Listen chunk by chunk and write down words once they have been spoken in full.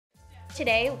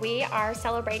Today we are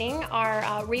celebrating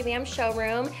our revamped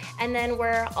showroom, and then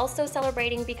we're also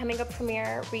celebrating becoming a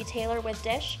premier retailer with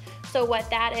Dish. So what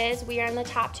that is, we are in the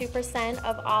top 2%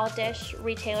 of all Dish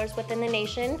retailers within the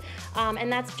nation,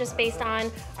 and that's just based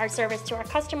on our service to our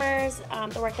customers,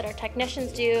 the work that our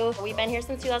technicians do. We've been here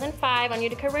since 2005 on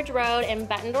Utica Ridge Road in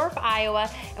Bettendorf, Iowa,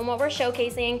 and what we're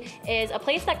showcasing is a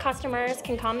place that customers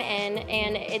can come in,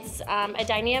 and it's a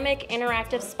dynamic,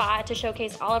 interactive spot to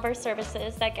showcase all of our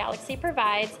services that Galaxy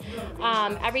provides.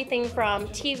 Everything from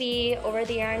TV,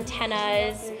 over-the-air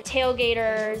antennas,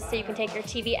 tailgaters, so you can take your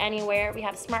TV anywhere. We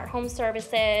have smart home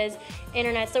services,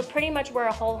 internet, so pretty much we're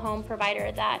a whole home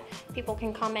provider that people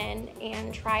can come in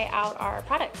and try out our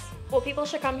products. Well, people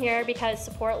should come here because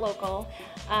support local.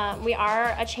 We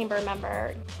are a chamber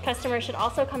member. Customers should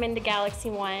also come into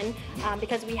GalaxyOne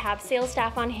because we have sales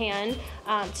staff on hand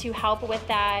to help with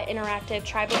that interactive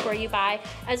try before you buy,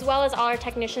 as well as all our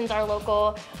technicians are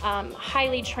local,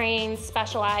 highly trained,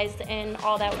 specialized in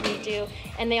all that we do,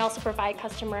 and they also provide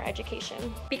customer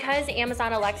education. Because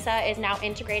Amazon Alexa is now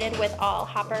integrated with all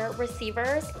Hopper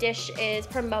receivers, Dish is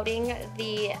promoting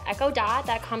the Echo Dot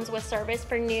that comes with service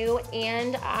for new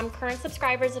and current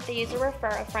subscribers if they use or refer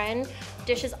a friend.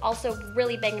 Dish is also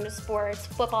really big into sports,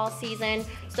 football season,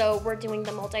 so we're doing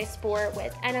the multi-sport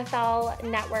with NFL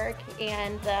Network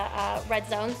and the Red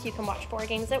Zone, so you can watch 4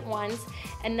 games at once.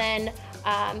 And then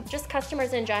just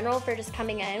customers in general, for just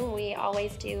coming in, we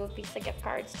always do Visa gift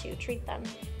cards to treat them.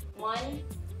 1,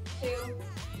 2,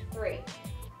 3.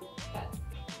 Cut.